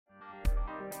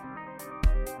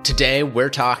Today, we're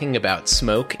talking about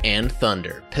Smoke and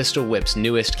Thunder, Pistol Whip's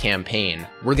newest campaign.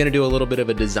 We're going to do a little bit of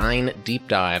a design deep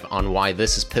dive on why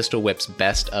this is Pistol Whip's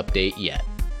best update yet.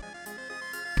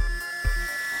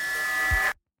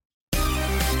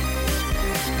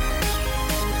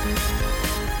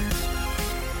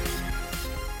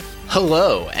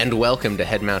 Hello, and welcome to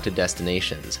Head-Mounted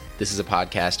Destinations. This is a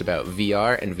podcast about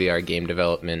VR and VR game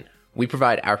development. We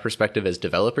provide our perspective as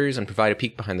developers and provide a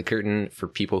peek behind the curtain for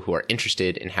people who are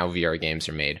interested in how VR games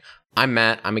are made. I'm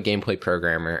Matt, I'm a gameplay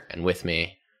programmer, and with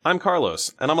me... I'm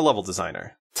Carlos, and I'm a level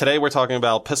designer. Today we're talking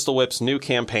about Pistol Whip's new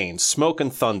campaign, Smoke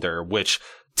and Thunder, which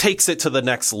takes it to the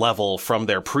next level from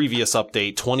their previous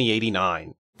update,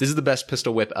 2089. This is the best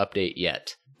Pistol Whip update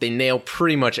yet. They nail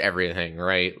pretty much everything,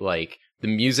 right? Like, the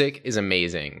music is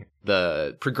amazing.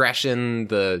 The progression,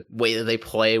 the way that they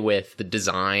play with the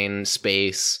design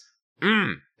space...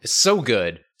 It's so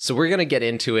good. So we're going to get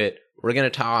into it. We're going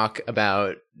to talk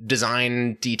about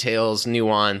design details,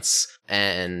 nuance,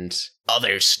 and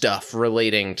other stuff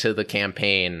relating to the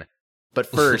campaign. But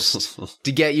first,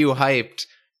 to get you hyped,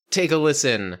 take a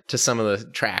listen to some of the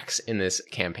tracks in this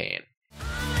campaign.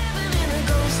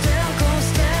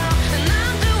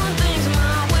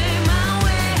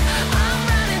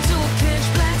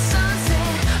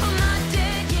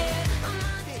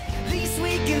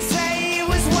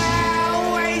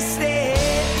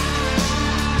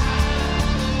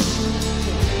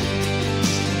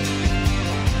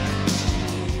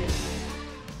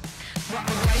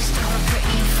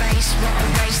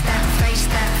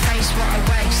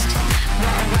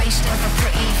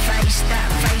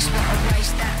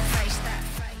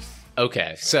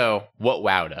 Okay, so what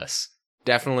wowed us?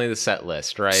 Definitely the set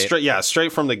list, right?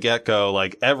 Straight from the get-go,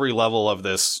 like, every level of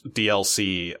this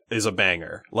DLC is a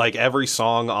banger. Like, every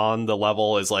song on the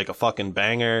level is, like, a fucking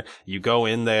banger. You go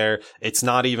in there, it's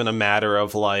not even a matter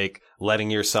of, like,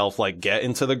 letting yourself, like, get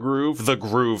into the groove. The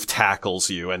groove tackles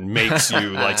you and makes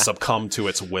you, like, succumb to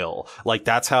its will. Like,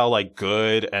 that's how, like,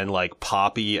 good and, like,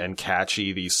 poppy and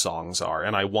catchy these songs are.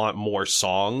 And I want more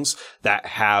songs that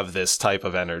have this type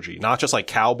of energy. Not just, like,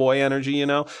 cowboy energy, you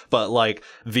know? But, like,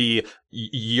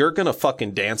 you're gonna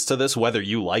fucking dance to this whether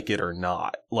you like it or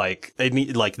not. Like, it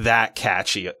need, like, that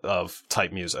catchy of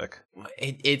type music.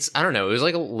 It's, I don't know, it was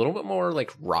like a little bit more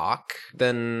like rock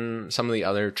than some of the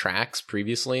other tracks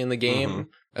previously in the game. Mm-hmm.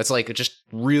 It's like just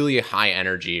really high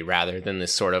energy rather than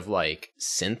this sort of like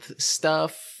synth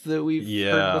stuff that we've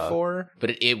heard before.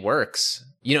 But it works.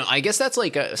 You know, I guess that's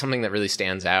like something that really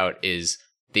stands out is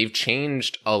they've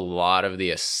changed a lot of the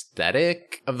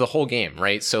aesthetic of the whole game,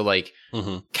 right? So like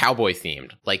cowboy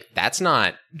themed, like that's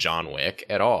not John Wick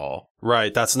at all.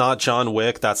 Right, that's not John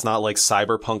Wick, that's not like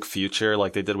cyberpunk future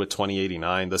like they did with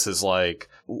 2089. This is like,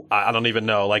 I don't even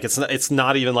know, like it's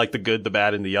not even like the good, the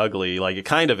bad, and the ugly. Like it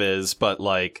kind of is, but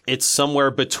like it's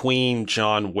somewhere between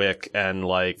John Wick and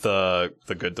like the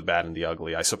good, the bad, and the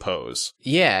ugly, I suppose.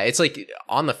 Yeah, it's like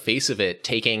on the face of it,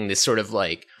 taking this sort of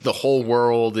like the whole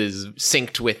world is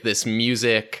synced with this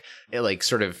music, like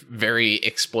sort of very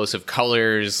explosive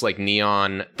colors, like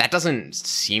neon. That doesn't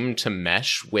seem to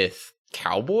mesh with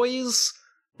cowboys.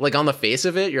 Like on the face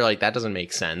of it, you're like, that doesn't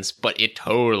make sense, but it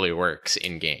totally works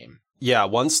in game. Yeah,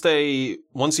 once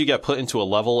you get put into a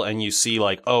level and you see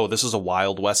like, oh, this is a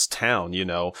Wild West town, you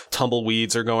know,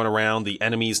 tumbleweeds are going around, the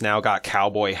enemies now got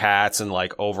cowboy hats and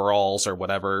like overalls or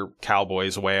whatever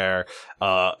cowboys wear.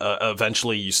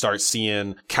 Eventually you start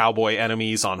seeing cowboy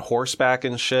enemies on horseback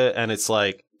and shit, and it's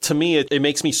like, to me, it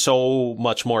makes me so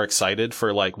much more excited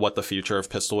for like what the future of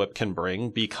Pistol Whip can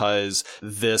bring, because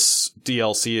this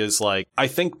DLC is like, I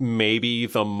think maybe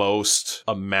the most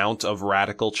amount of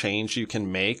radical change you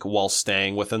can make while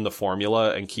staying within the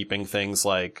formula and keeping things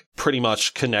like pretty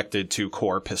much connected to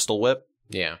core Pistol Whip.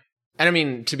 Yeah. And I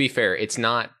mean, to be fair, it's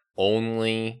not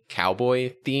only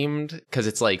cowboy themed, because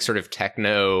it's like sort of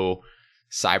techno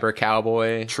cyber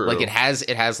cowboy. True. Like it has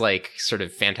like sort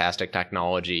of fantastic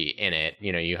technology in it.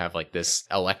 You know, you have like this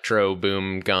electro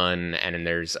boom gun, and then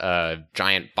there's a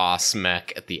giant boss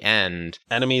mech at the end.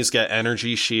 Enemies get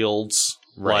energy shields.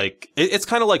 Right. Like it's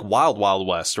kind of like Wild Wild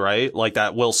West, right? Like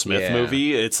that Will Smith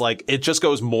movie. It's like it just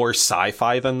goes more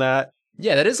sci-fi than that.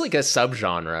 Yeah, that is like a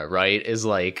subgenre, right? Is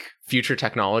like future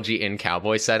technology in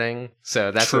cowboy setting.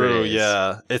 So that's true. What it is.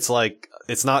 Yeah, it's like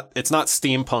it's not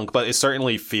steampunk, but it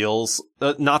certainly feels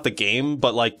not the game,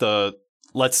 but like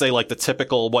let's say like the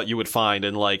typical what you would find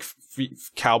in like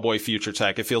cowboy future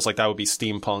tech. It feels like that would be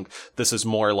steampunk. This is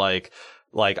more like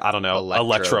I don't know,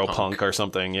 electro punk or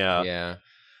something. Yeah.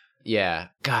 Yeah.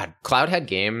 God, Cloudhead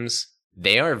Games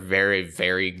they are very,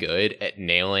 very good at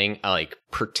nailing a like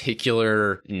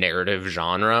particular narrative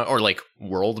genre or like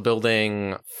world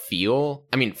building feel.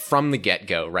 I mean, from the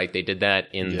get-go, right? They did that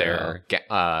in their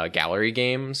gallery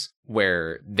games,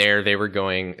 where they were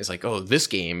going, it's like, oh, this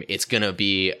game, it's gonna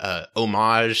be a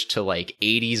homage to like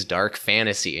 80s dark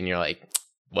fantasy. And you're like,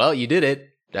 well, you did it.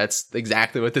 That's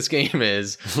exactly what this game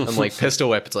is. And like Pistol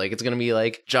Whip, it's like, it's going to be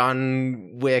like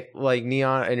John Wick, like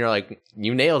Neon. And you're like,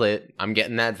 you nailed it. I'm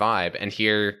getting that vibe. And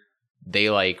here they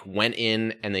like went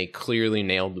in and they clearly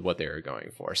nailed what they were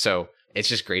going for. So it's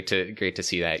just great to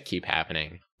see that keep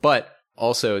happening. But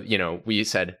also, you know, we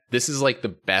said this is like the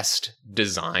best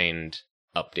designed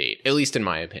update, at least in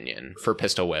my opinion, for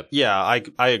Pistol Whip. Yeah,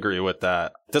 I agree with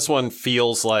that. This one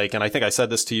feels like, and I think I said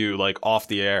this to you like off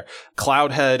the air,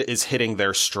 Cloudhead is hitting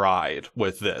their stride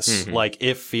with this. Mm-hmm. Like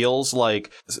it feels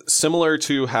like similar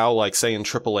to how like say in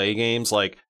AAA games,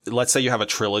 like let's say you have a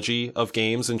trilogy of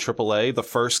games in AAA. The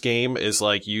first game is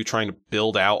like you trying to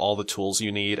build out all the tools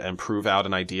you need and prove out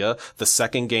an idea. The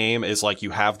second game is like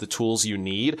you have the tools you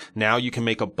need. Now you can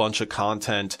make a bunch of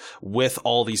content with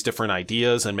all these different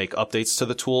ideas and make updates to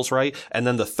the tools, right? And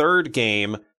then the third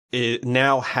game, it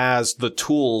now has the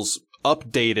tools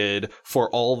updated for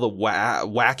all the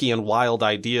wacky and wild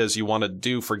ideas you want to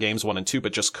do for games 1 and 2,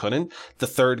 but just couldn't. The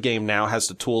third game now has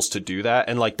the tools to do that.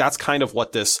 And like, that's kind of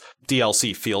what this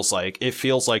DLC feels like. It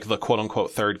feels like the quote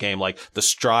unquote third game. Like the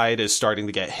stride is starting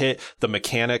to get hit. The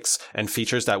mechanics and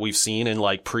features that we've seen in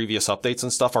like previous updates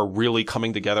and stuff are really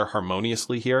coming together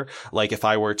harmoniously here. Like if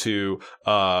I were to,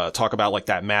 talk about like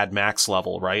that Mad Max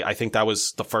level, right? I think that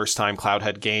was the first time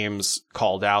Cloudhead Games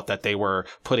called out that they were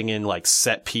putting in like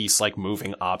set piece, like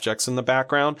moving objects in the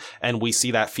background. And we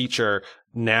see that feature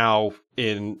now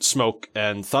in Smoke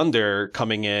and Thunder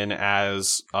coming in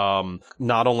as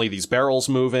not only these barrels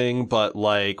moving, but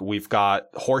like we've got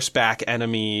horseback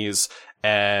enemies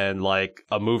and like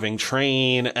a moving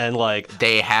train, and like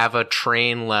they have a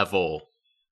train level.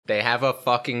 They have a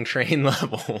fucking train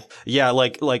level. Yeah,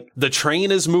 like the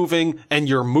train is moving and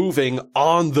you're moving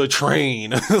on the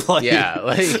train. Like, yeah,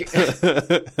 like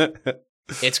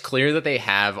it's clear that they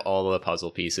have all the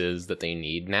puzzle pieces that they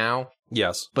need now.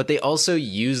 Yes. But they also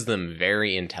use them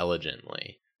very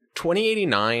intelligently.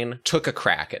 2089 took a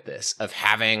crack at this, of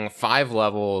having 5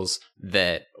 levels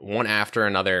that one after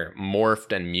another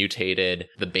morphed and mutated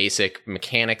the basic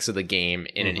mechanics of the game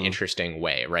in an interesting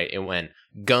way, right? It went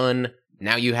gun,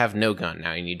 now you have no gun,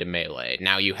 now you need to melee.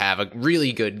 Now you have a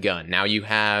really good gun, now you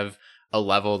have a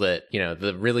level that, you know,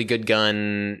 the really good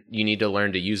gun, you need to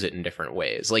learn to use it in different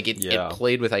ways. Like it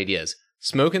played with ideas.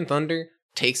 Smoke and Thunder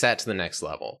takes that to the next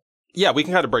level. Yeah, we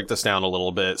can kind of break this down a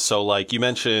little bit. So like you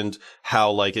mentioned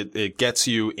how like it gets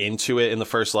you into it in the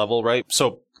first level, right?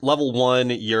 So level 1,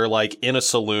 you're like in a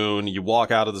saloon, you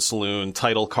walk out of the saloon,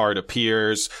 title card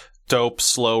appears, dope,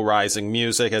 slow rising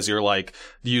music as you're like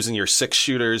using your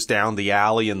 6-shooters down the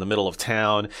alley in the middle of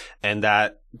town. And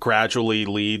that gradually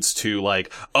leads to like,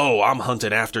 oh, I'm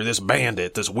hunting after this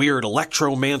bandit, this weird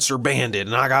electromancer bandit,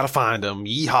 and I gotta find him.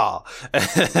 Yeehaw.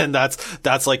 And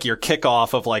that's like your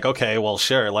kickoff of like, okay, well,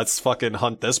 sure, let's fucking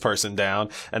hunt this person down.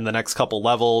 And the next couple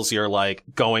levels, you're like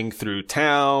going through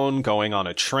town, going on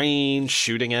a train,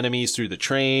 shooting enemies through the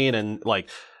train, and like,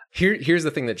 here's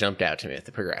the thing that jumped out to me at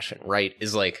the progression, right?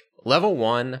 Is like level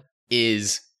 1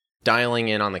 is dialing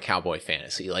in on the cowboy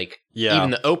fantasy. Like, even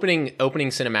the opening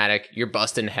cinematic, you're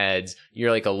busting heads,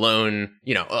 you're like alone,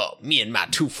 you know, oh, me and my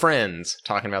 2 friends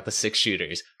talking about the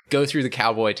 6-shooters, go through the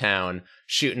cowboy town,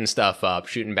 shooting stuff up,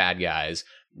 shooting bad guys.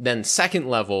 Then second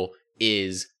level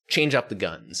is change up the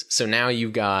guns. So now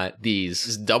you've got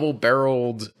these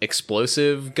double-barreled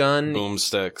explosive gun.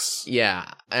 Boomsticks.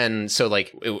 Yeah. And so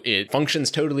like it functions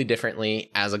totally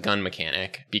differently as a gun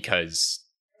mechanic because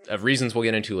of reasons we'll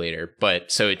get into later.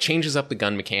 But so it changes up the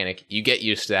gun mechanic. You get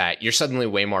used to that. You're suddenly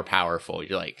way more powerful.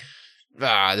 You're like,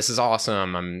 this is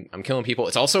awesome. I'm killing people.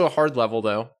 It's also a hard level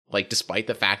though. Like despite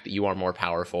the fact that you are more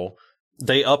powerful.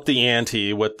 They up the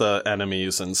ante with the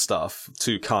enemies and stuff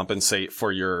to compensate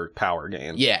for your power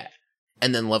gain. Yeah.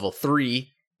 And then level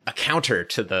 3, a counter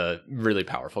to the really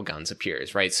powerful guns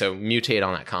appears, right? So mutate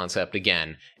on that concept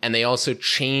again. And they also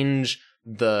change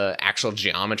the actual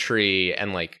geometry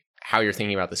and like how you're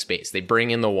thinking about the space. They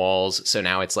bring in the walls, so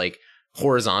now it's like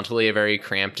horizontally a very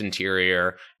cramped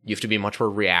interior. You have to be much more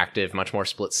reactive, much more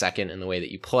split second in the way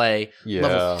that you play. Yeah.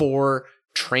 Level 4,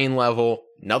 train level,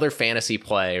 another fantasy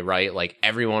play, right? Like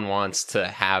everyone wants to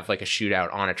have like a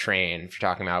shootout on a train if you're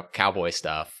talking about cowboy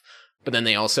stuff. But then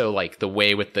they also like the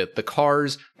way with the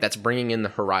cars, that's bringing in the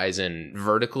horizon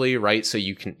vertically, right? So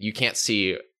you can't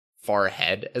see far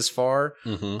ahead as far.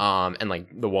 And like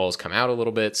the walls come out a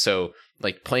little bit. So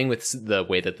like playing with the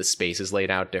way that the space is laid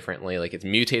out differently, like it's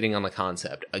mutating on the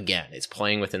concept. Again, it's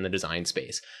playing within the design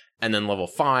space. And then level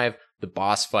 5, the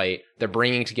boss fight, they're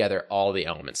bringing together all the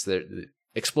elements. The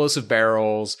explosive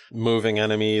barrels, moving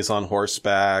enemies on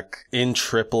horseback in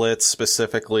triplets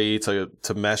specifically to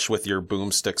mesh with your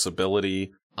boomstick's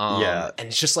ability. And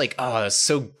it's just like, oh, it's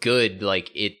so good.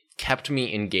 Like it kept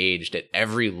me engaged at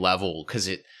every level because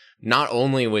it not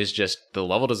only was just the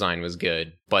level design was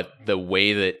good, but the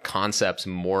way that concepts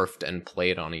morphed and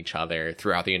played on each other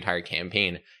throughout the entire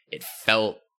campaign, it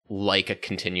felt like a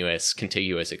contiguous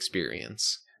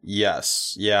experience.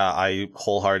 Yes. Yeah, I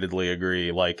wholeheartedly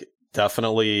agree. Like,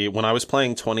 definitely, when I was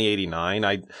playing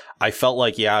 2089, I felt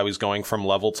like, yeah, I was going from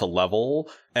level to level,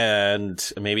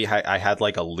 and maybe I had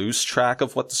like a loose track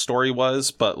of what the story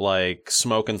was, but like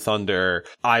Smoke and Thunder,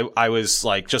 I was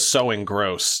like just so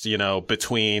engrossed, you know,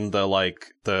 between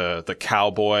the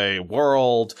cowboy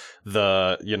world,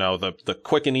 the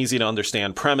quick and easy to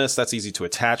understand premise that's easy to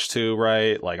attach to,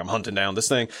 right? Like I'm hunting down this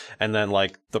thing, and then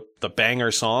like the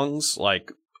banger songs,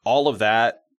 like all of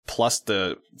that, plus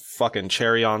the fucking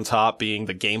cherry on top being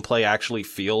the gameplay actually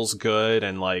feels good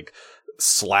and like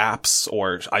slaps,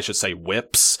 or I should say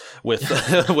whips with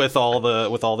with all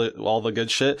the good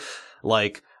shit.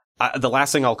 Like the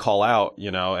last thing I'll call out,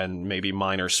 you know, and maybe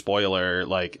minor spoiler,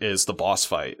 like, is the boss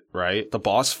fight, right? The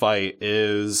boss fight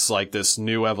is like this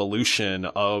new evolution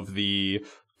of the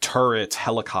turret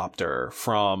helicopter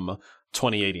from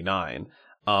 2089.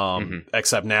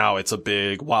 Except now it's a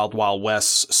big Wild Wild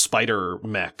West spider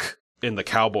mech in the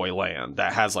cowboy land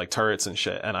that has like turrets and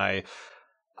shit. And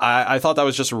I thought that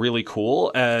was just really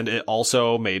cool. And it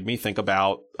also made me think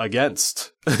about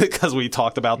Against, because we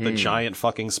talked about the giant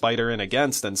fucking spider in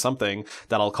Against, and something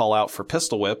that I'll call out for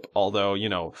Pistol Whip, although, you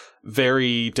know,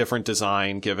 very different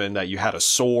design given that you had a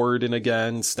sword in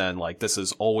Against, and like this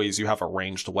is always you have a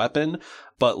ranged weapon.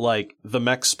 But like the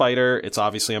mech spider, it's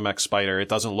obviously a mech spider. It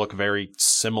doesn't look very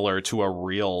similar to a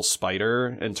real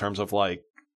spider in terms of like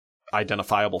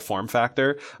identifiable form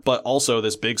factor, but also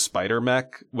this big spider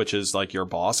mech, which is like your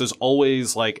boss, is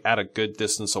always like at a good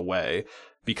distance away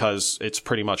because it's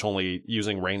pretty much only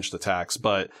using ranged attacks.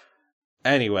 But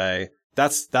anyway,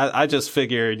 that's that. I just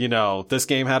figured, you know, this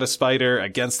game had a spider,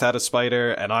 Against had a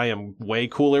spider, and I am way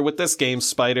cooler with this game's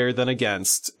spider than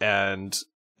Against. And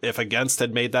if Against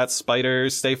had made that spider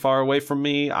stay far away from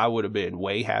me, I would have been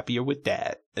way happier with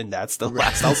that. And that's the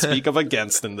last I'll speak of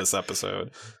Against in this episode.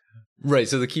 Right,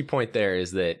 so the key point there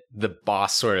is that the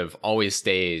boss sort of always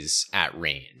stays at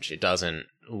range. It doesn't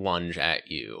lunge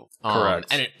at you. Correct.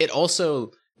 And it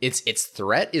also, its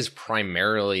threat is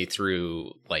primarily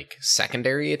through, like,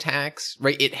 secondary attacks,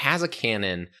 right? It has a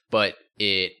cannon, but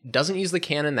it doesn't use the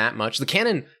cannon that much. The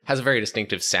cannon has a very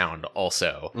distinctive sound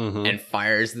also, and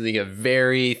fires a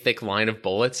very thick line of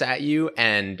bullets at you,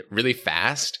 and really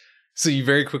fast. So you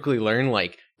very quickly learn,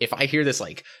 like, if I hear this,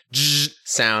 like,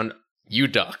 sound, you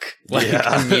duck, like,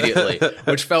 immediately,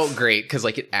 which felt great because,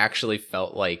 like, it actually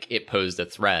felt like it posed a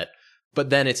threat. But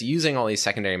then it's using all these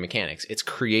secondary mechanics. It's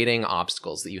creating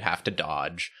obstacles that you have to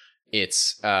dodge.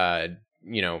 It's,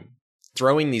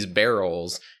 throwing these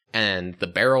barrels, and the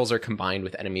barrels are combined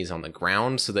with enemies on the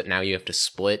ground so that now you have to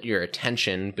split your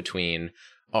attention between,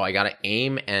 I gotta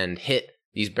aim and hit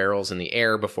these barrels in the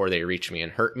air before they reach me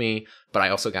and hurt me, but I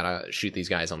also gotta shoot these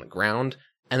guys on the ground.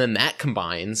 And then that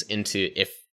combines into,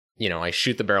 if I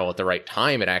shoot the barrel at the right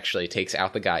time, it actually takes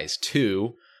out the guys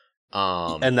too.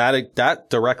 And that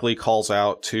directly calls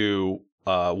out to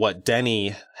what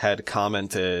Denny had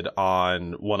commented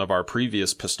on one of our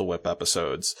previous Pistol Whip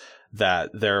episodes,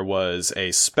 that there was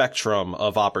a spectrum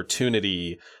of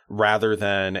opportunity rather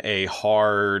than a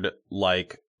hard,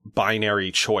 like,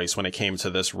 binary choice when it came to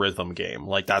this rhythm game.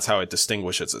 Like, that's how it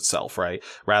distinguishes itself, right?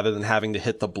 Rather than having to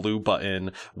hit the blue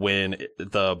button when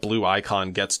the blue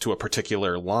icon gets to a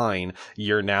particular line,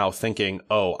 you're now thinking,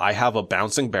 I have a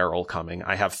bouncing barrel coming.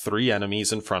 I have 3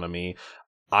 enemies in front of me.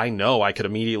 I know I could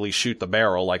immediately shoot the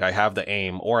barrel, like I have the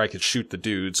aim, or I could shoot the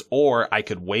dudes, or I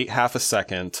could wait half a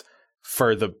second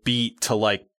for the beat to,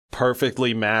 like,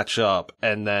 perfectly match up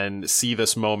and then see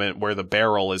this moment where the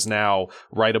barrel is now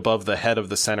right above the head of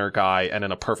the center guy and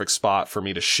in a perfect spot for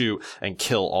me to shoot and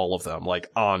kill all of them, like,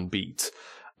 on beat.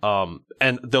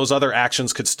 And those other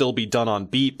actions could still be done on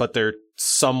beat, but they're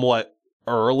somewhat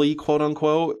early, quote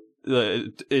unquote,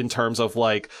 in terms of,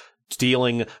 like,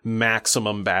 dealing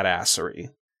maximum badassery.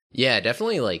 Yeah,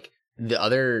 definitely. Like, the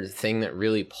other thing that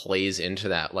really plays into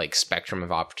that, like, spectrum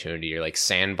of opportunity, or like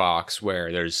sandbox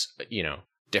where there's,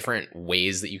 different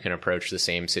ways that you can approach the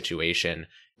same situation,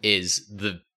 is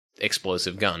the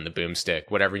explosive gun, the boomstick,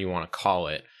 whatever you want to call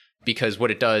it. Because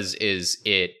what it does is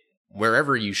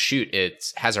wherever you shoot, it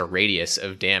has a radius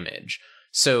of damage.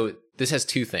 So this has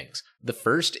two things. The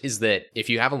first is that if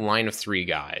you have a line of 3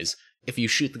 guys, if you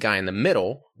shoot the guy in the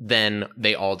middle, then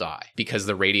they all die because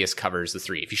the radius covers the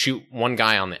 3. If you shoot one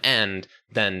guy on the end,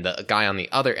 then the guy on the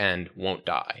other end won't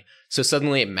die. So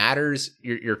suddenly it matters,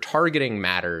 your targeting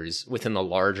matters within the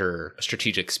larger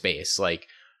strategic space. Like,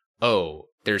 oh,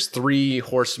 there's 3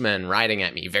 horsemen riding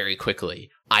at me very quickly.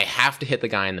 I have to hit the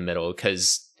guy in the middle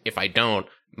because if I don't,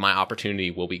 my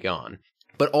opportunity will be gone.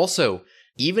 But also,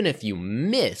 even if you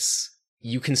miss,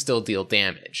 you can still deal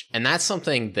damage. And that's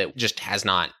something that just has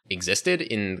not existed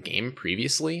in the game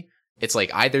previously. It's like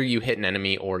either you hit an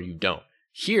enemy or you don't.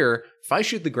 Here, if I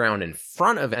shoot the ground in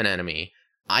front of an enemy,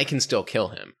 I can still kill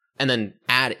him. And then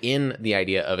add in the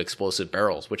idea of explosive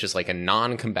barrels, which is like a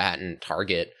non-combatant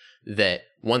target that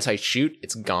once I shoot,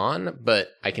 it's gone, but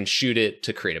I can shoot it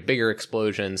to create a bigger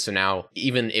explosion. So now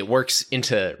even it works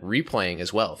into replaying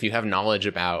as well. If you have knowledge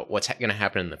about what's going to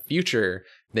happen in the future,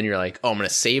 then you're like, oh, I'm going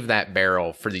to save that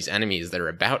barrel for these enemies that are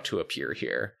about to appear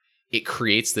here. It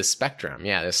creates this spectrum,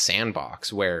 this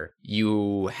sandbox where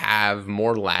you have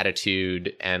more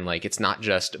latitude and like it's not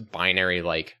just binary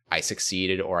like I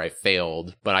succeeded or I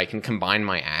failed, but I can combine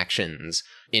my actions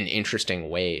in interesting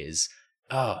ways.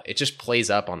 Oh, it just plays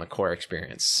up on the core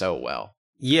experience so well.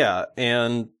 Yeah,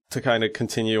 and to kind of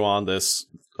continue on this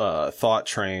thought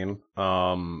train,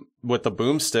 with the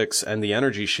boomsticks and the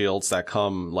energy shields that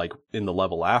come like in the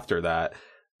level after that,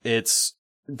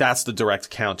 that's the direct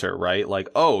counter, right? Like,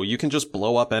 oh, you can just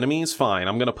blow up enemies? Fine,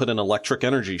 I'm going to put an electric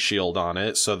energy shield on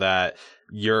it so that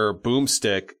your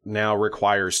boomstick now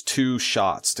requires 2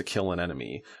 shots to kill an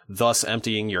enemy, thus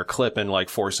emptying your clip and like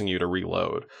forcing you to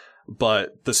reload.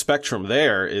 But the spectrum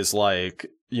there is like,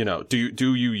 you know, do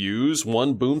you use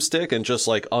one boomstick and just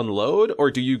like unload,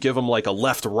 or do you give them like a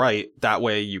left right? That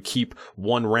way you keep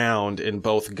 1 round in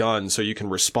both guns so you can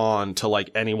respond to like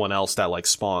anyone else that like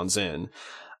spawns in.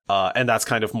 And that's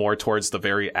kind of more towards the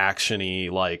very actiony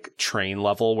like train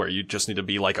level where you just need to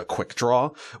be like a quick draw,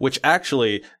 which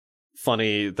actually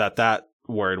funny that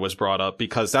word was brought up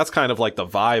because that's kind of like the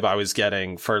vibe I was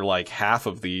getting for like half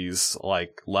of these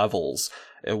like levels.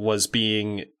 It was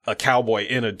being a cowboy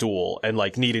in a duel and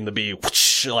like needing to be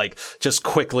whoosh, like just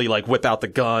quickly like whip out the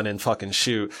gun and fucking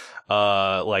shoot.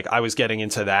 Like I was getting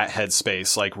into that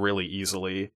headspace like really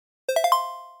easily.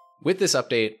 With this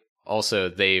update, also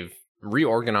they've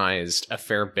reorganized a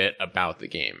fair bit about the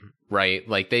game, right?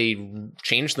 Like they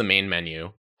changed the main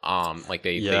menu.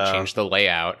 They changed the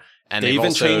layout. And they even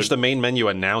also changed the main menu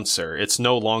announcer. It's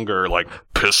no longer like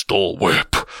pistol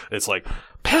whip. It's like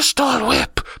pistol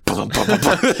whip.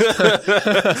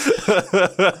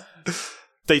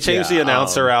 They changed the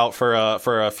announcer out for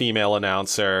a female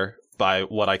announcer by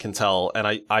what I can tell.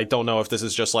 And I don't know if this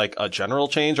is just like a general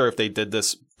change or if they did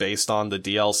this based on the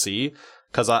DLC.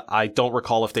 Because I don't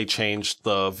recall if they changed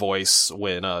the voice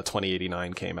when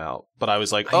 2089 came out. But I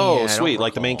was like, oh, sweet.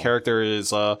 Like the main character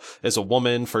is a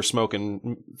woman for Smoke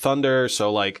and Thunder.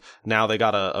 So like now they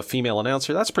got a female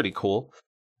announcer. That's pretty cool.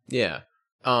 Yeah.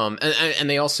 And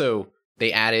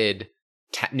they added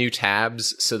new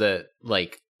tabs so that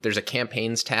like there's a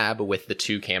campaigns tab with the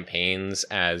 2 campaigns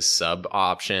as sub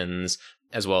options,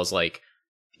 as well as like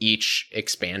each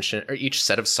expansion or each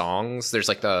set of songs. There's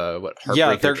like the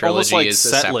Heartbreaker they're Trilogy almost like is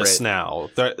set lists now.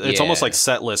 It's almost like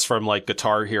set lists from like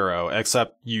Guitar Hero,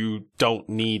 except you don't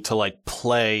need to like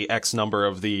play X number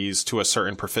of these to a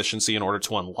certain proficiency in order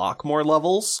to unlock more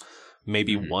levels.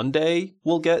 Maybe one day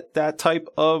we'll get that type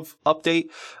of update.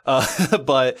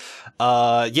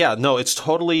 It's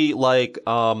totally like,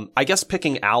 I guess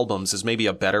picking albums is maybe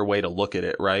a better way to look at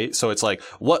it, right? So it's like,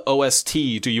 what OST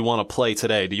do you want to play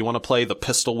today? Do you want to play the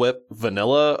Pistol Whip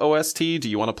Vanilla OST? Do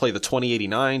you want to play the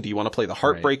 2089? Do you want to play the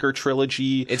Heartbreaker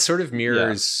Trilogy? It sort of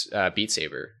mirrors Beat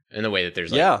Saber in the way that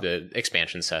there's like the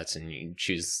expansion sets and you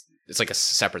choose, it's like a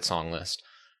separate song list.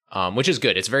 Which is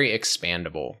good. It's very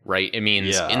expandable, right? It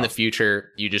means in the future,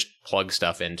 you just plug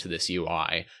stuff into this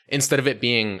UI. Instead of it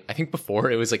being, I think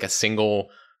before, it was like a single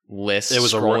list, it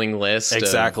was scrolling list.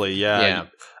 Exactly,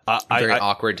 very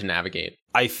awkward to navigate.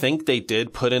 I think they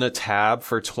did put in a tab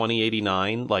for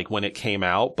 2089, like when it came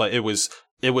out, but it was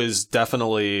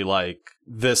definitely like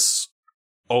this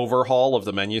overhaul of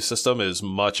the menu system is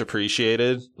much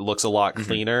appreciated. It looks a lot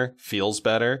cleaner, feels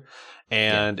better,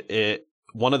 and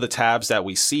one of the tabs that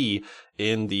we see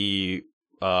in the,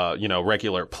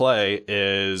 regular play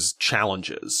is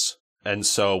challenges. And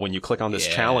so when you click on this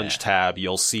challenge tab,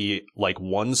 you'll see like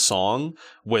one song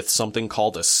with something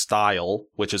called a style,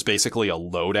 which is basically a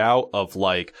loadout of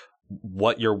like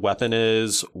what your weapon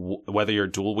is, whether you're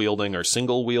dual wielding or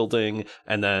single wielding,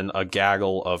 and then a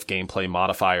gaggle of gameplay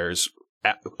modifiers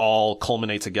all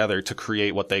culminate together to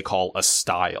create what they call a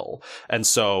style. And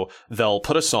so they'll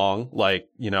put a song like,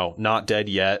 Not Dead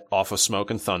Yet off of Smoke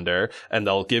and Thunder, and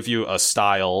they'll give you a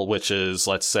style, which is,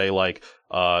 let's say, like,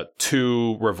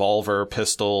 2 revolver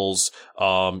pistols,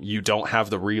 you don't have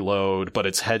the reload, but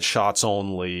it's headshots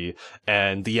only,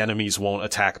 and the enemies won't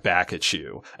attack back at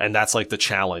you. And that's like the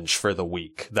challenge for the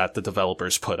week that the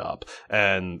developers put up.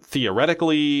 And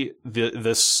theoretically,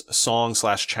 this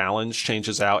song/challenge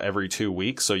changes out every 2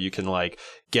 weeks, so you can like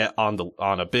get on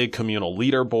a big communal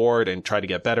leaderboard and try to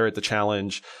get better at the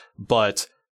challenge. But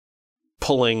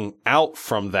pulling out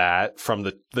from that, from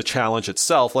the challenge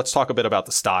itself, let's talk a bit about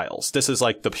the styles. This is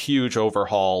like the huge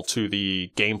overhaul to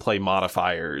the gameplay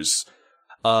modifiers.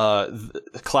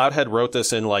 Cloudhead wrote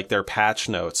this in like their patch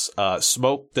notes.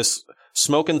 Smoke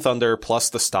and Thunder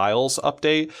plus the styles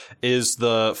update is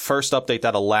the first update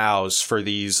that allows for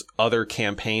these other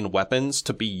campaign weapons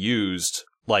to be used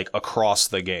like across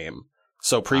the game.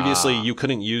 So previously, you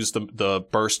couldn't use the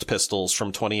burst pistols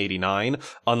from 2089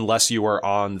 unless you were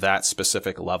on that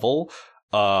specific level.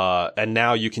 And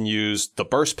now you can use the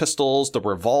burst pistols, the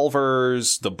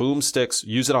revolvers, the boomsticks,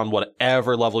 use it on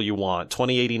whatever level you want.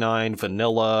 2089,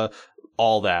 vanilla,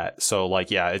 all that. So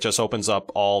like, yeah, it just opens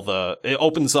up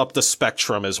the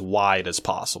spectrum as wide as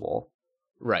possible.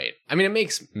 Right. I mean, it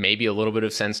makes maybe a little bit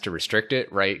of sense to restrict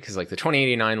it, right? Because like the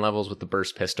 2089 levels with the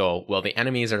burst pistol, well, the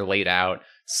enemies are laid out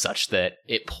such that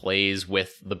it plays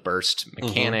with the burst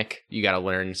mechanic. Mm-hmm. You got to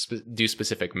learn, do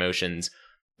specific motions,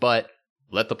 but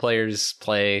let the players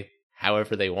play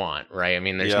however they want, right? I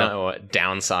mean, there's no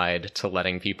downside to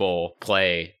letting people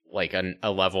play like a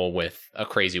level with a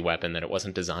crazy weapon that it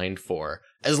wasn't designed for.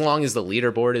 As long as the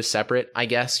leaderboard is separate, I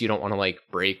guess. You don't want to like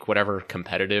break whatever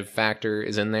competitive factor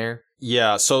is in there.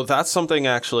 Yeah, so that's something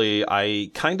actually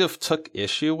I kind of took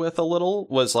issue with a little,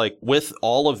 was like with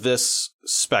all of this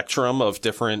spectrum of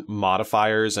different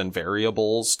modifiers and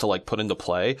variables to like put into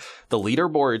play, the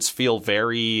leaderboards feel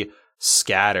very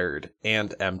scattered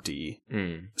and empty.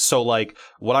 So like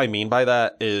what I mean by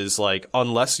that is like,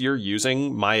 unless you're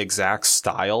using my exact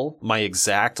style, my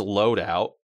exact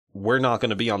loadout, we're not going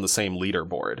to be on the same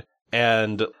leaderboard.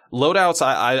 And loadouts,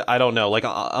 I don't know, like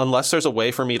unless there's a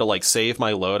way for me to like save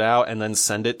my loadout and then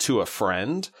send it to a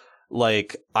friend,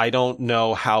 like I don't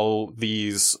know how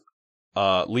these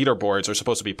leaderboards are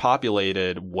supposed to be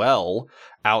populated well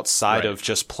outside of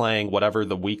just playing whatever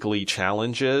the weekly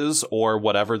challenge is or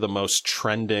whatever the most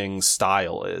trending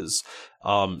style is.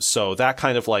 So that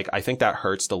kind of like, I think that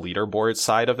hurts the leaderboard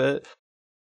side of it.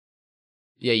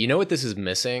 Yeah, you know what this is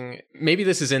missing? Maybe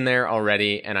this is in there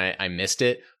already and I missed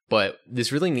it, but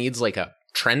this really needs like a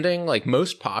trending, like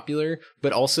most popular,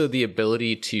 but also the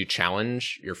ability to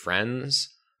challenge your friends,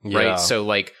 right? So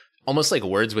like almost like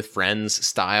Words with Friends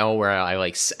style, where I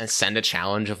like send a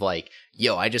challenge of like,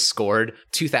 yo, I just scored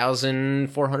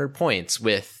 2,400 points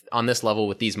on this level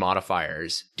with these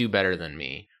modifiers. Do better than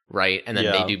me, right? And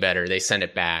then they do better. They send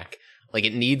it back. Like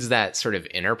it needs that sort of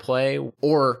interplay.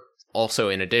 Or also,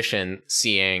 in addition,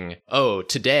 seeing, oh,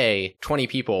 today, 20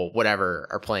 people, whatever,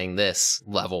 are playing this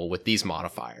level with these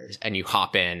modifiers, and you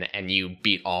hop in and you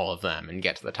beat all of them and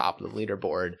get to the top of the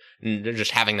leaderboard, and they're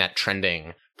just having that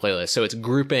trending playlist. So it's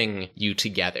grouping you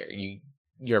together.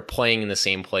 You're playing in the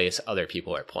same place other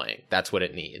people are playing. That's what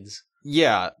it needs.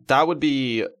 Yeah, that would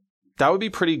be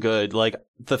pretty good. Like,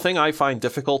 the thing I find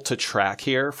difficult to track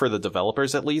here, for the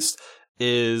developers at least,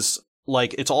 is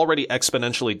like it's already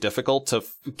exponentially difficult to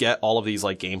get all of these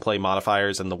like gameplay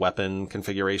modifiers and the weapon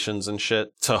configurations and shit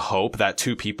to hope that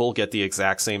 2 people get the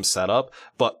exact same setup,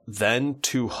 but then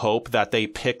to hope that they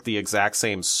pick the exact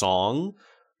same song.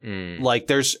 Like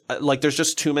there's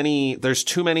just too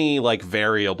many like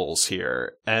variables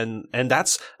here. And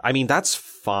that's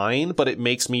fine, but it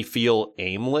makes me feel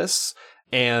aimless.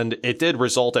 And it did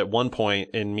result at one point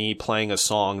in me playing a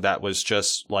song that was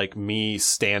just like me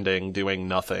standing doing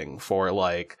nothing for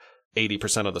like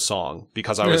 80% of the song,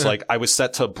 because I was like, I was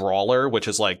set to Brawler, which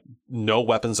is like no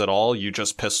weapons at all. You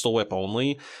just pistol whip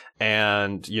only.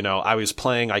 And, I was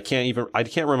playing, I can't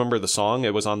remember the song.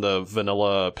 It was on the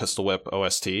vanilla Pistol Whip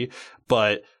OST,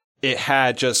 but it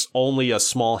had just only a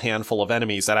small handful of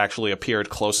enemies that actually appeared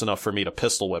close enough for me to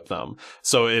pistol whip them.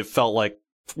 So it felt like,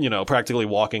 practically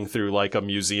walking through like a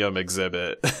museum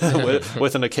exhibit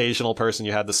with an occasional person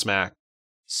you had to smack.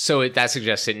 So that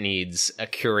suggests it needs a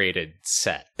curated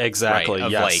set. Exactly, right?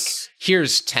 Of yes. like,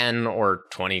 here's 10 or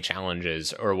 20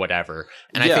 challenges or whatever.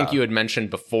 And I think you had mentioned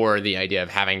before the idea of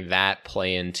having that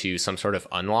play into some sort of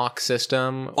unlock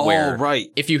system. Where right.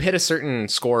 if you hit a certain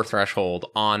score threshold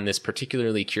on this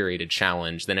particularly curated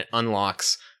challenge, then it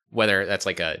unlocks, whether that's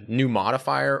like a new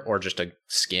modifier or just a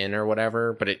skin or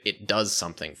whatever, but it does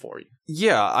something for you.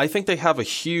 Yeah, I think they have a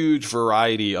huge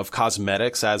variety of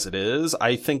cosmetics as it is.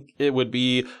 I think it would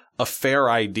be a fair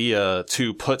idea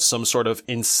to put some sort of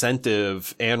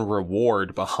incentive and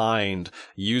reward behind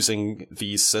using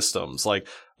these systems, like,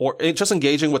 or just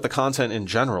engaging with the content in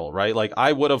general, right? Like,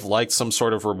 I would have liked some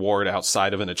sort of reward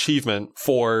outside of an achievement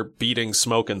for beating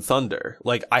Smoke and Thunder.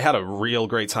 Like, I had a real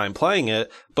great time playing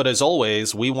it, but as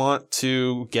always, we want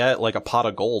to get like a pot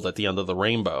of gold at the end of the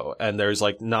rainbow. And there's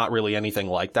like not really anything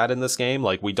like that in this game.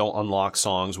 Like, we don't unlock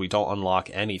songs. We don't unlock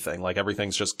anything. Like,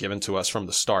 everything's just given to us from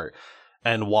the start.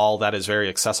 And while that is very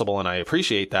accessible and I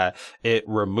appreciate that, it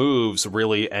removes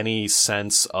really any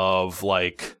sense of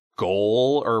like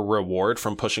goal or reward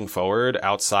from pushing forward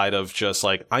outside of just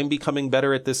like, I'm becoming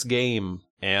better at this game.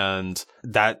 And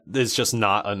that is just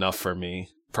not enough for me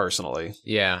personally.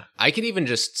 Yeah, I could even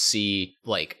just see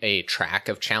like a track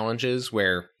of challenges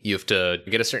where you have to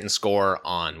get a certain score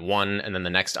on one and then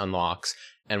the next unlocks.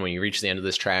 And when you reach the end of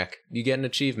this track, you get an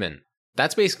achievement.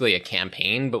 That's basically a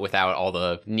campaign, but without all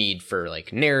the need for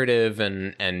like narrative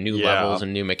and new levels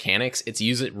and new mechanics. It's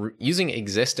using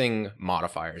existing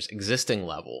modifiers, existing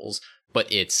levels, but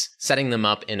it's setting them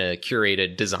up in a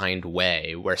curated, designed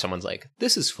way where someone's like,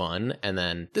 this is fun, and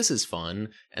then this is fun,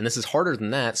 and this is harder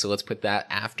than that, so let's put that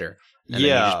after. And then you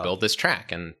just build this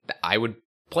track, and I would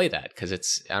play that because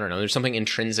it's, I don't know, there's something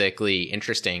intrinsically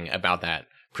interesting about that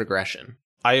progression.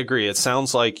 I agree. It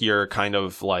sounds like you're kind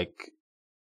of like,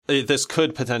 this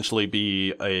could potentially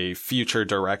be a future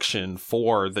direction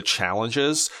for the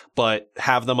challenges, but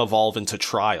have them evolve into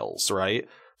trials, right?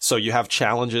 So you have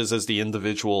challenges as the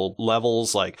individual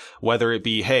levels, like whether it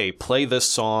be, hey, play this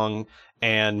song,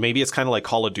 and maybe it's kind of like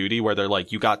Call of Duty where they're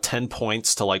like, you got 10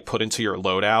 points to like put into your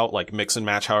loadout, like mix and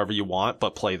match however you want,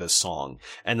 but play this song.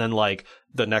 And then like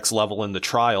the next level in the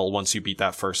trial, once you beat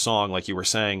that first song, like you were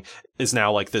saying, is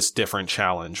now like this different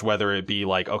challenge, whether it be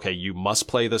like, okay, you must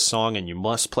play this song and you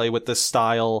must play with this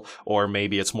style, or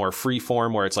maybe it's more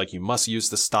freeform where it's like, you must use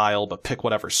the style, but pick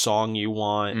whatever song you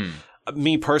want.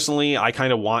 Me personally, I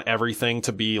kind of want everything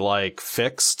to be like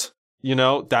fixed, you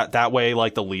know, that way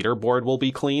like the leaderboard will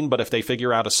be clean. But if they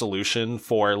figure out a solution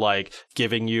for like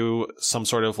giving you some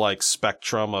sort of like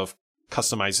spectrum of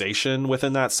customization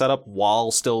within that setup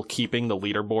while still keeping the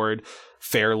leaderboard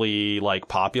fairly like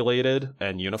populated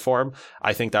and uniform,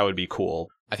 I think that would be cool.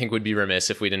 I think we'd be remiss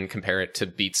if we didn't compare it to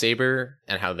Beat Saber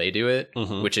and how they do it,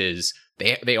 which is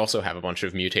they also have a bunch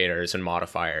of mutators and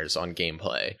modifiers on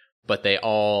gameplay, but they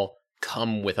all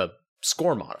come with a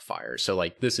score modifier. So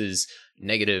like, this is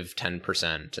negative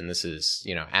 10% and this is,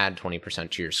 you know, add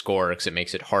 20% to your score because it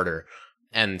makes it harder.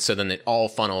 And so then it all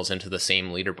funnels into the same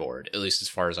leaderboard, at least as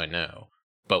far as I know,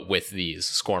 but with these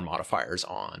score modifiers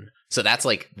on. So that's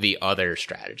like the other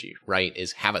strategy, right?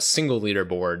 Is have a single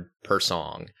leaderboard per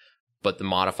song, but the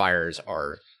modifiers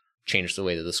are changed the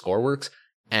way that the score works.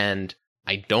 And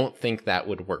I don't think that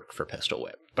would work for Pistol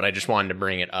Whip, but I just wanted to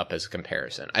bring it up as a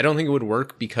comparison. I don't think it would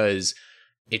work because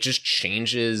it just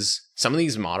changes, some of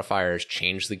these modifiers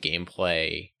change the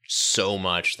gameplay so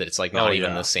much that it's like not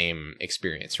even the same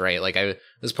experience, right? Like I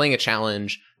was playing a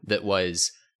challenge that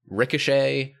was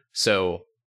ricochet, so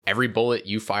every bullet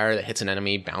you fire that hits an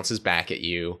enemy bounces back at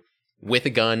you with a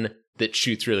gun that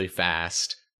shoots really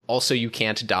fast. Also, you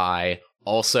can't die.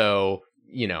 Also,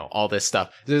 you know, all this stuff.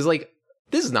 There's like,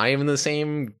 this is not even the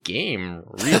same game,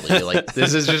 really. Like,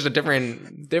 this is just a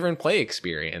different play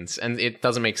experience, and it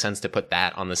doesn't make sense to put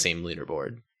that on the same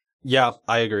leaderboard. Yeah,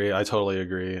 I agree. I totally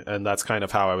agree. And that's kind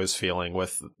of how I was feeling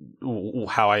with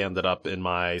how I ended up in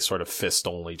my sort of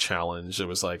fist-only challenge. It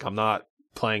was like, I'm not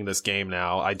playing this game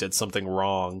now. I did something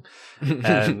wrong.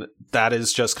 And that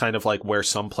is just kind of like where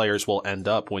some players will end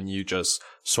up when you just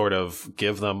sort of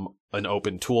give them an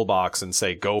open toolbox and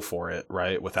say, go for it,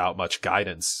 right? Without much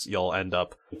guidance, you'll end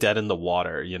up dead in the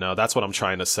water. You know, that's what I'm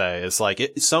trying to say. It's like,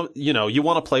 you know, you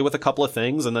want to play with a couple of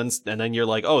things and then you're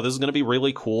like, oh, this is going to be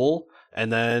really cool. And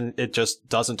then it just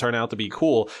doesn't turn out to be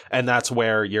cool. And that's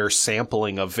where you're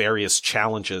sampling of various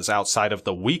challenges outside of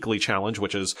the weekly challenge,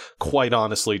 which is quite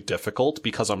honestly difficult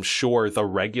because I'm sure the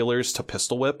regulars to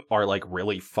Pistol Whip are like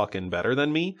really fucking better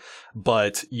than me.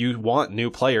 But you want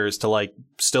new players to like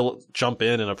still jump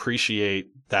in and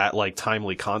appreciate that like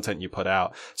timely content you put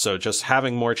out. So just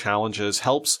having more challenges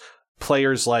helps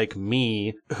players like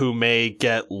me who may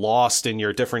get lost in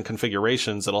your different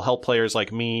configurations. It'll help players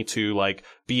like me to like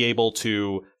be able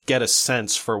to get a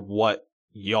sense for what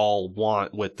y'all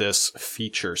want with this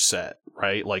feature set,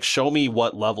 right? Like, show me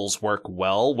what levels work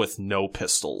well with no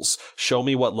pistols. Show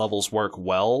me what levels work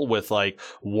well with like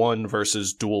one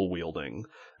versus dual wielding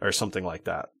or something like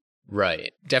that.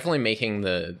 Right. Definitely making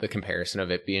the comparison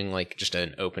of it being like just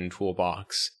an open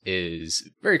toolbox is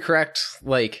very correct.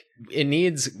 Like, it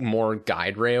needs more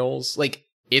guide rails. Like,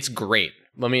 it's great.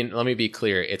 Let me be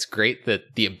clear. It's great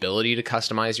that the ability to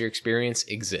customize your experience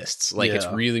exists. Like, It's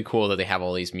really cool that they have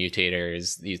all these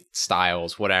mutators, these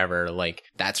styles, whatever. Like,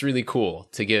 that's really cool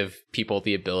to give people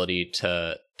the ability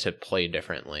to play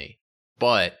differently.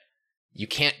 But you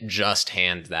can't just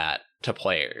hand that to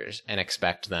players and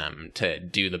expect them to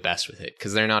do the best with it,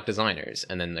 because they're not designers.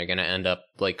 And then they're going to end up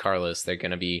like Carlos. They're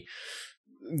going to be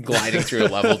gliding through a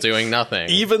level doing nothing.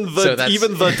 Even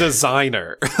the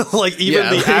designer, like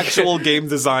the actual game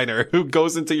designer who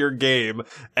goes into your game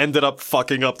ended up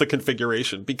fucking up the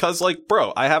configuration because, like,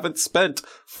 bro, I haven't spent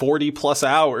 40 plus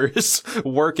hours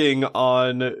working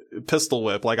on Pistol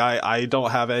Whip. Like, I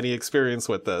don't have any experience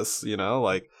with this, you know,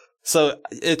 like, so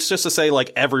it's just to say,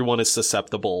 like, everyone is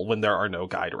susceptible when there are no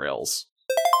guide rails.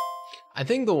 I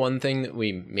think the one thing that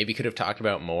we maybe could have talked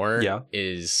about more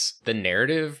is the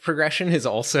narrative progression is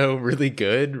also really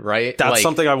good, right? That's like,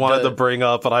 something I wanted to bring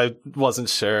up, but I wasn't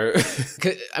sure.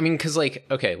 I mean, because, like,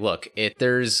 okay, look,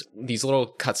 there's these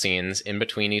little cutscenes in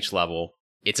between each level.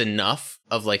 It's enough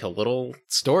of, like, a little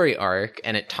story arc,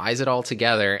 and it ties it all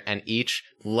together, and each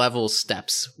level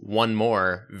steps one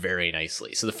more very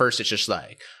nicely. So the first, it's just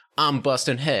like, I'm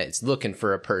busting heads looking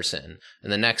for a person.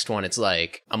 And the next one, it's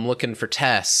like, I'm looking for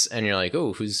Tess. And you're like,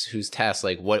 oh, who's Tess?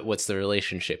 Like, what's the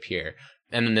relationship here?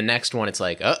 And then the next one, it's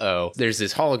like, uh-oh, there's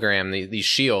this hologram, these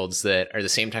shields that are the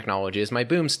same technology as my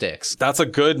boomsticks. That's a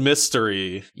good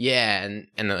mystery. Yeah, and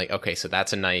they're like, okay, so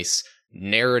that's a nice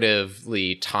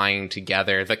narratively tying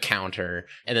together the counter.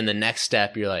 And then the next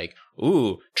step, you're like,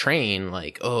 ooh, train,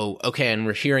 like, oh, okay, and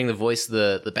we're hearing the voice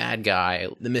of the bad guy,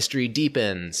 the mystery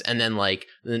deepens. And then, like,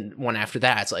 the one after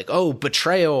that, it's like, oh,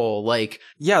 betrayal, like...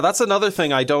 Yeah, that's another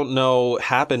thing I don't know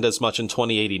happened as much in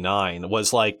 2089,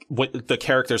 was, like, the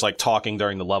characters, like, talking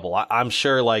during the level. I'm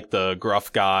sure, like, the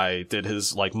gruff guy did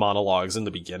his, like, monologues in the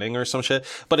beginning or some shit,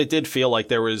 but it did feel like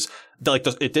there was... Like,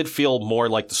 it did feel more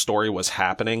like the story was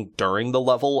happening during the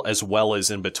level as well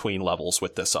as in between levels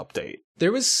with this update.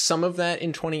 There was some of that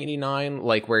in 2089,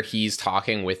 like where he's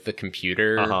talking with the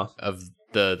computer of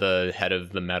the head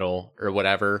of the metal or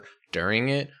whatever during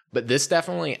it. But this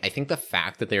definitely, I think the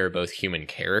fact that they were both human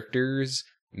characters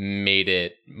made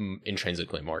it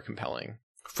intrinsically more compelling.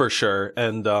 For sure.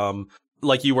 And,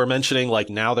 like you were mentioning,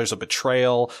 like, now there's a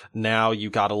betrayal. Now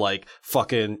you gotta, like,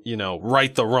 fucking, you know,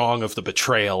 right the wrong of the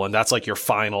betrayal. And that's, like, your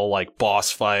final, like, boss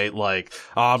fight. Like,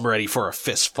 I'm ready for a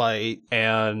fist fight.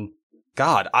 And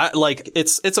God,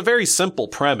 it's a very simple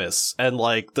premise. And,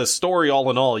 like, the story all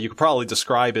in all, you could probably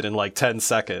describe it in, like, 10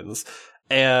 seconds.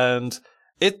 And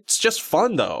it's just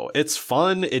fun, though. It's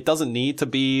fun. It doesn't need to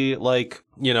be, like,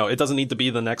 you know, it doesn't need to be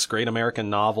the next great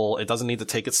American novel. It doesn't need to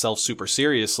take itself super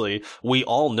seriously. We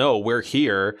all know we're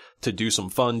here to do some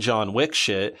fun John Wick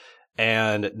shit.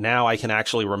 And now I can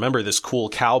actually remember this cool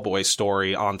cowboy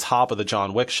story on top of the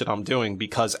John Wick shit I'm doing,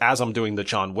 because as I'm doing the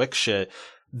John Wick shit,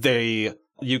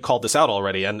 you called this out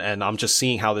already, and I'm just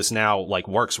seeing how this now, like,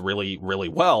 works really, really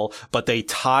well, but they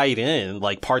tied in,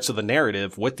 like, parts of the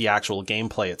narrative with the actual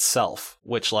gameplay itself,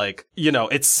 which, like, you know,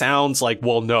 it sounds like,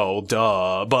 well, no,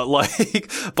 duh, but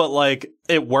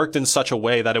it worked in such a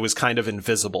way that it was kind of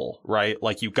invisible, right?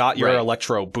 Like, you got your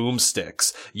electro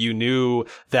boomsticks. You knew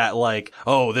that, like,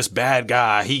 oh, this bad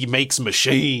guy, he makes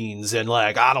machines, and,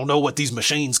 like, I don't know what these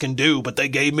machines can do, but they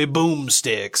gave me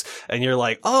boomsticks. And you're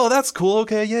like, oh, that's cool,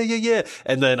 okay, yeah.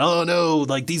 And then, oh no,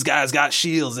 like, these guys got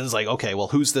shields. And it's like, okay, well,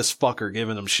 who's this fucker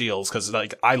giving them shields? Because,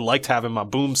 like, I liked having my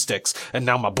boomsticks, and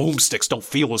now my boomsticks don't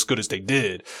feel as good as they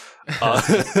did.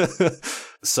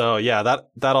 So, yeah,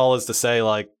 that all is to say,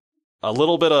 like, a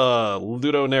little bit of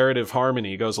ludonarrative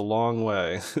harmony goes a long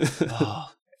way.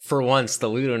 For once, the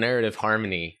ludonarrative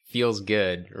harmony feels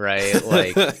good, right?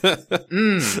 Like,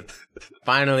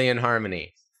 finally in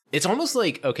harmony. It's almost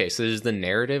like, okay, so there's the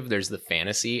narrative, there's the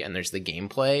fantasy, and there's the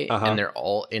gameplay, and they're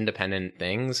all independent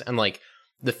things. And, like,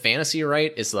 the fantasy,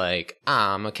 right, is like,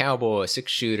 I'm a cowboy,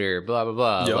 6-shooter, blah, blah,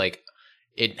 blah. Yep. Like,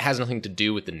 it has nothing to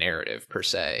do with the narrative, per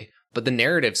se. But the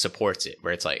narrative supports it,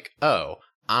 where it's like, oh,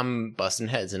 I'm busting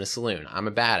heads in a saloon. I'm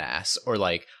a badass. Or,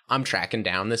 like, I'm tracking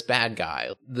down this bad guy.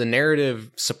 The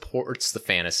narrative supports the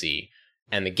fantasy,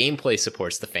 and the gameplay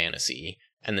supports the fantasy,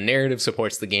 and the narrative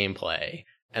supports the gameplay.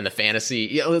 and the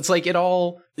fantasy. It's like it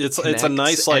all. It's a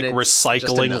nice like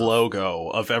recycling enough. Logo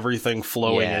of everything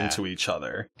flowing into each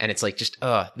other. And it's like just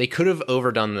they could have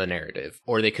overdone the narrative,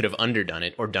 or they could have underdone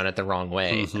it, or done it the wrong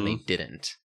way, and they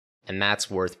didn't. And that's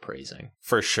worth praising.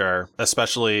 For sure.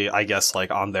 Especially, I guess,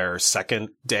 like on their second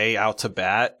day out to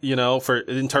bat, you know, for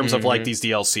in terms of like these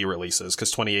DLC releases, because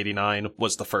 2089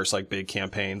 was the first like big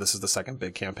campaign. This is the second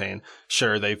big campaign.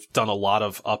 Sure, they've done a lot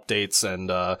of updates and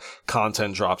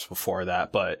content drops before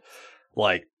that, but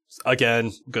like,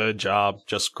 again, good job.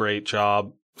 Just great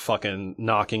job. Fucking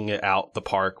knocking it out the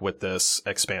park with this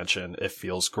expansion. It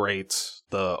feels great.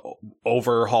 The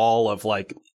overhaul of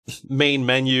like main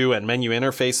menu and menu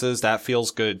interfaces, that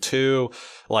feels good too.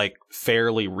 Like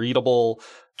fairly readable.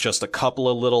 Just a couple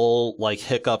of little like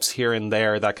hiccups here and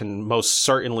there that can most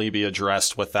certainly be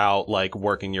addressed without like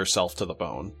working yourself to the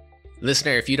bone.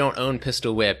 Listener, if you don't own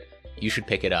Pistol Whip, you should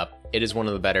pick it up. It is one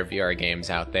of the better VR games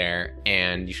out there,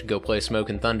 and you should go play Smoke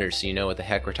and Thunder so you know what the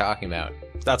heck we're talking about.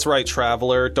 That's right,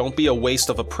 traveler. Don't be a waste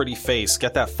of a pretty face.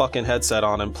 Get that fucking headset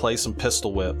on and play some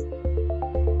Pistol Whip.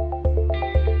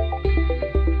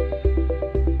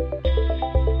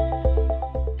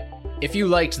 If you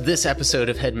liked this episode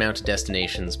of Head Mounted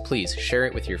Destinations, please share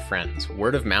it with your friends.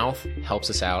 Word of mouth helps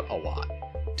us out a lot.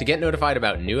 To get notified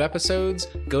about new episodes,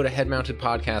 go to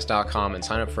headmountedpodcast.com and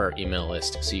sign up for our email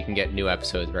list so you can get new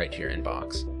episodes right to your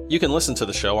inbox. You can listen to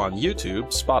the show on YouTube,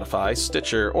 Spotify,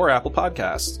 Stitcher, or Apple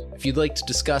Podcasts. If you'd like to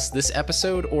discuss this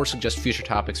episode or suggest future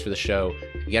topics for the show,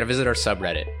 you gotta visit our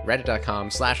subreddit,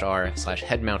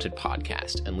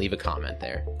 reddit.com/r/headmountedpodcast, and leave a comment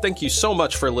there. Thank you so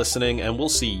much for listening, and we'll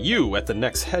see you at the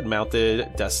next Head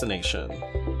Mounted Destination.